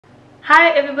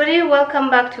Hi everybody, welcome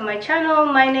back to my channel.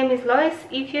 My name is Loice.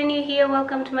 If you're new here,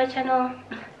 welcome to my channel.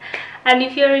 And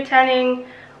if you're returning,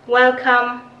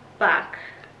 welcome back.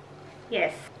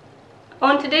 Yes.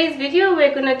 On today's video,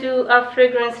 we're gonna do a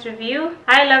fragrance review.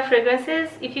 I love fragrances.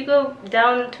 If you go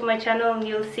down to my channel,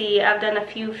 you'll see I've done a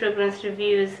few fragrance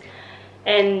reviews.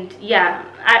 And yeah,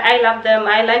 I love them.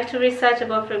 I like to research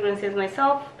about fragrances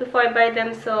myself before I buy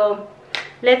them. So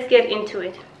let's get into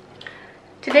it.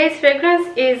 Today's fragrance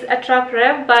is Attrape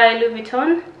Reves by Louis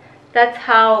Vuitton. That's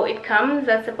how it comes.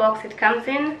 That's the box it comes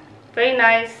in. Very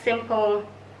nice, simple.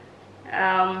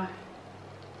 Yeah,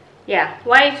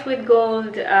 white with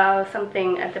gold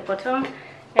something at the bottom.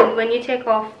 And when you take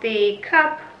off the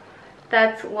cap,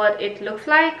 that's what it looks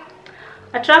like.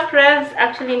 Attrape Reves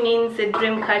actually means a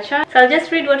dream catcher. So I'll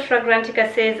just read what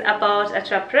Fragrantica says about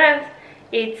Attrape Reves.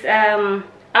 It's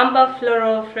amber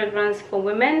floral fragrance for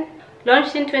women.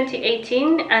 Launched in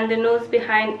 2018, and the nose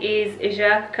behind is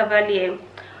Jacques Cavalier.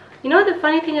 You know, the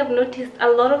funny thing I've noticed, a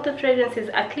lot of the fragrances,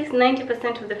 at least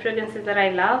 90% of the fragrances that I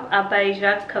love are by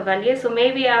Jacques Cavalier. So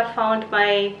maybe I found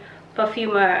my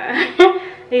perfumer.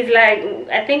 He's like,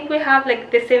 I think we have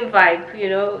like the same vibe, you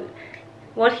know.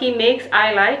 What he makes,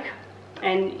 I like.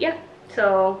 And yeah,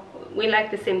 so we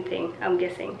like the same thing, I'm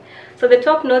guessing. So the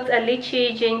top notes are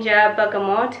lychee, ginger,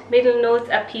 bergamot. Middle notes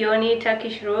are peony,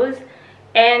 Turkish rose,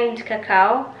 and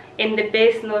cacao, and the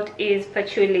base note is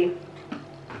patchouli.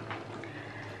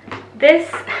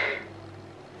 This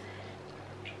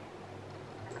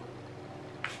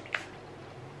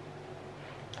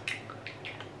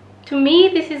to me,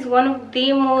 this is one of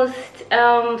the most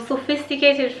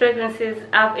sophisticated fragrances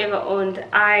I've ever owned.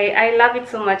 I love it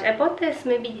so much. I bought this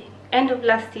maybe end of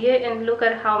last year, and look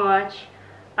at how much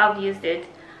I've used it.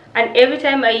 And every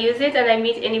time I use it and I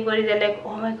meet anybody, they're like,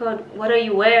 oh my god, what are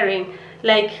you wearing?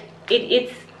 Like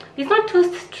it's not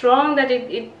too strong that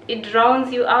it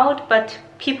drowns you out, but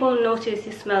people notice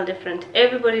you smell different.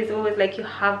 Everybody's always like, you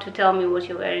have to tell me what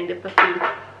you're wearing, the perfume,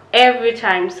 every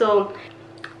time. So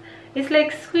it's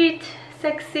like sweet,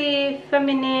 sexy,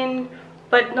 feminine,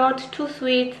 but not too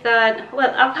sweet that,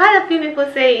 well, I've had a few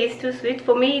people say it's too sweet.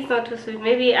 For me, it's not too sweet.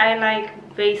 Maybe I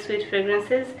like very sweet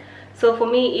fragrances, so for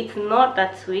me it's not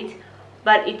that sweet,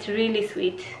 but it's really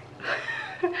sweet.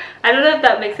 I don't know if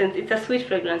that makes sense. It's a sweet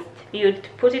fragrance. You'd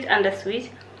put it under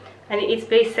sweet, and it's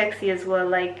very sexy as well.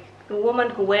 Like, the woman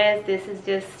who wears this is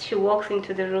just, she walks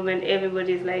into the room and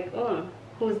everybody's like, oh,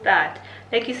 who's that?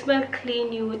 Like, you smell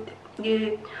clean, you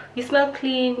smell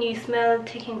clean, you smell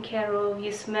taken care of,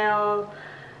 you smell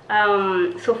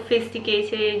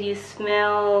sophisticated, you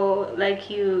smell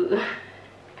like you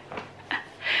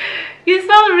you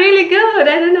smell really good.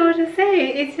 I don't know what to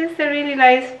say. It's just a really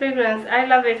nice fragrance. I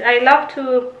love it. I love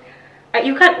to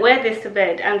you can't wear this to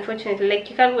bed, unfortunately. Like,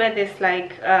 you can't wear this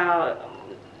like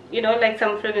you know, like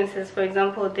some fragrances, for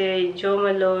example, the Jo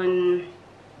Malone,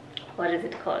 what is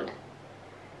it called,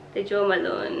 the Jo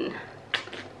Malone,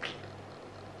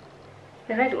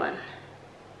 the red one.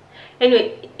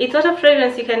 Anyway, it's not a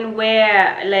fragrance you can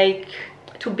wear like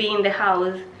to be in the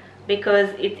house, because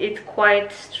it's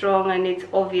quite strong and it's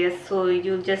obvious, so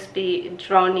you'll just be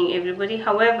drowning everybody.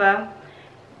 However,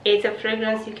 it's a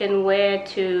fragrance you can wear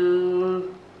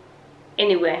to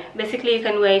anywhere. Basically, you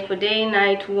can wear it for day,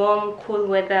 night, warm, cool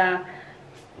weather.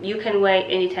 You can wear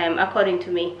it anytime, according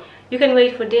to me. You can wear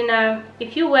it for dinner.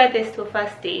 If you wear this to a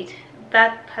first date,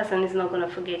 that person is not gonna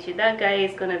forget you. That guy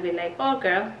is gonna be like, oh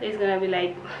girl, he's gonna be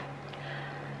like,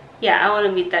 yeah, I want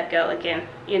to meet that girl again.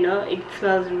 You know, it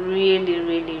smells really,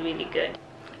 really, really good.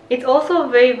 It's also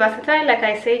very versatile. Like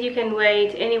I said, you can wear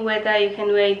it any weather. You can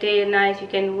wear it day and night. You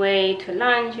can wear it to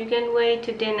lunch. You can wear it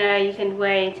to dinner. You can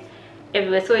wear it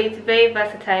everywhere. So it's very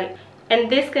versatile.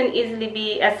 And this can easily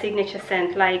be a signature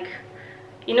scent. Like,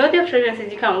 you know, there are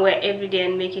fragrances you can't wear every day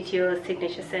and make it your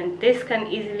signature scent. This can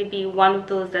easily be one of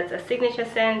those that's a signature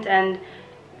scent. And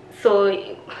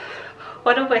so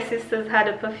one of my sisters had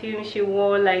a perfume she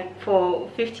wore like for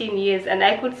 15 years, and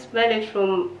I could smell it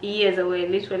from years away,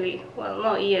 literally. Well,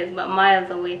 not years, but miles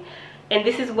away. And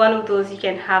this is one of those you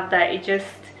can have that it just,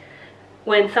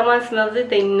 when someone smells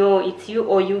it, they know it's you,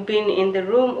 or you've been in the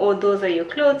room, or those are your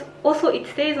clothes. Also, it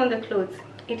stays on the clothes.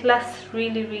 It lasts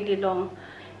really, really long.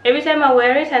 Every time I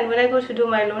wear it, and when I go to do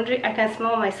my laundry, I can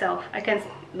smell myself. I can,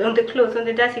 on the clothes, on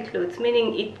the dirty clothes,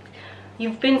 meaning it,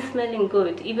 you've been smelling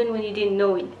good even when you didn't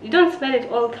know it. You don't smell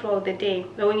it all throughout the day,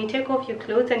 but when you take off your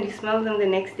clothes and you smell them the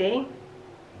next day,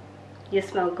 you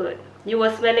smell good. You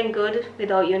were smelling good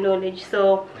without your knowledge,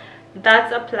 so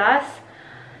that's a plus.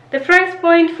 The price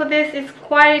point for this is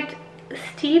quite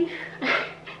steep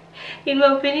in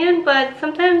my opinion, but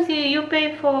sometimes you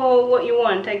pay for what you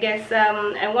want. I guess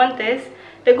I want this.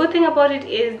 The good thing about it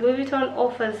is Louis Vuitton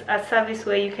offers a service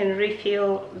where you can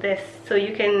refill this, so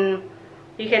you can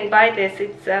buy this.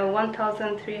 It's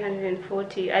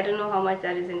 1,340. I don't know how much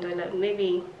that is in dollars,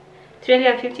 maybe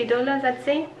 $350, I'd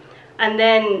say. And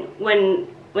then when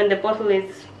the bottle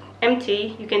is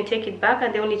empty, you can take it back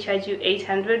and they only charge you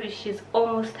 800, which is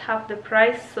almost half the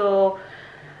price. So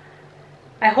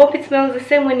I hope it smells the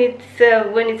same when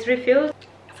it's refilled,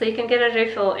 so you can get a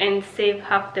refill and save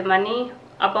half the money,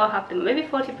 about half the, maybe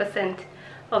 40%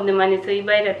 of the money, so you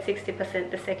buy it at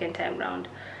 60% the second time round.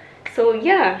 So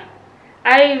yeah,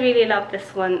 I really love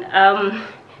this one.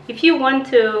 If you want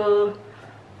to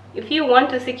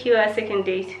secure a second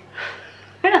date,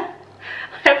 I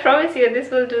promise you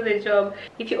this will do the job.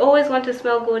 If you always want to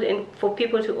smell good and for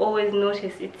people to always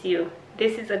notice it's you,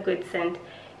 this is a good scent.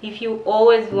 If you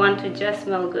always want to just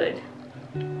smell good,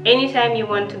 anytime you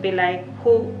want to be like,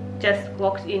 who just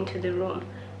walked into the room,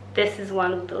 this is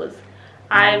one of those.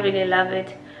 I really love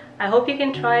it. I hope you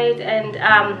can try it, and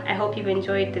I hope you've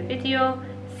enjoyed the video.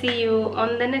 See you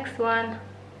on the next one.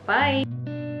 Bye.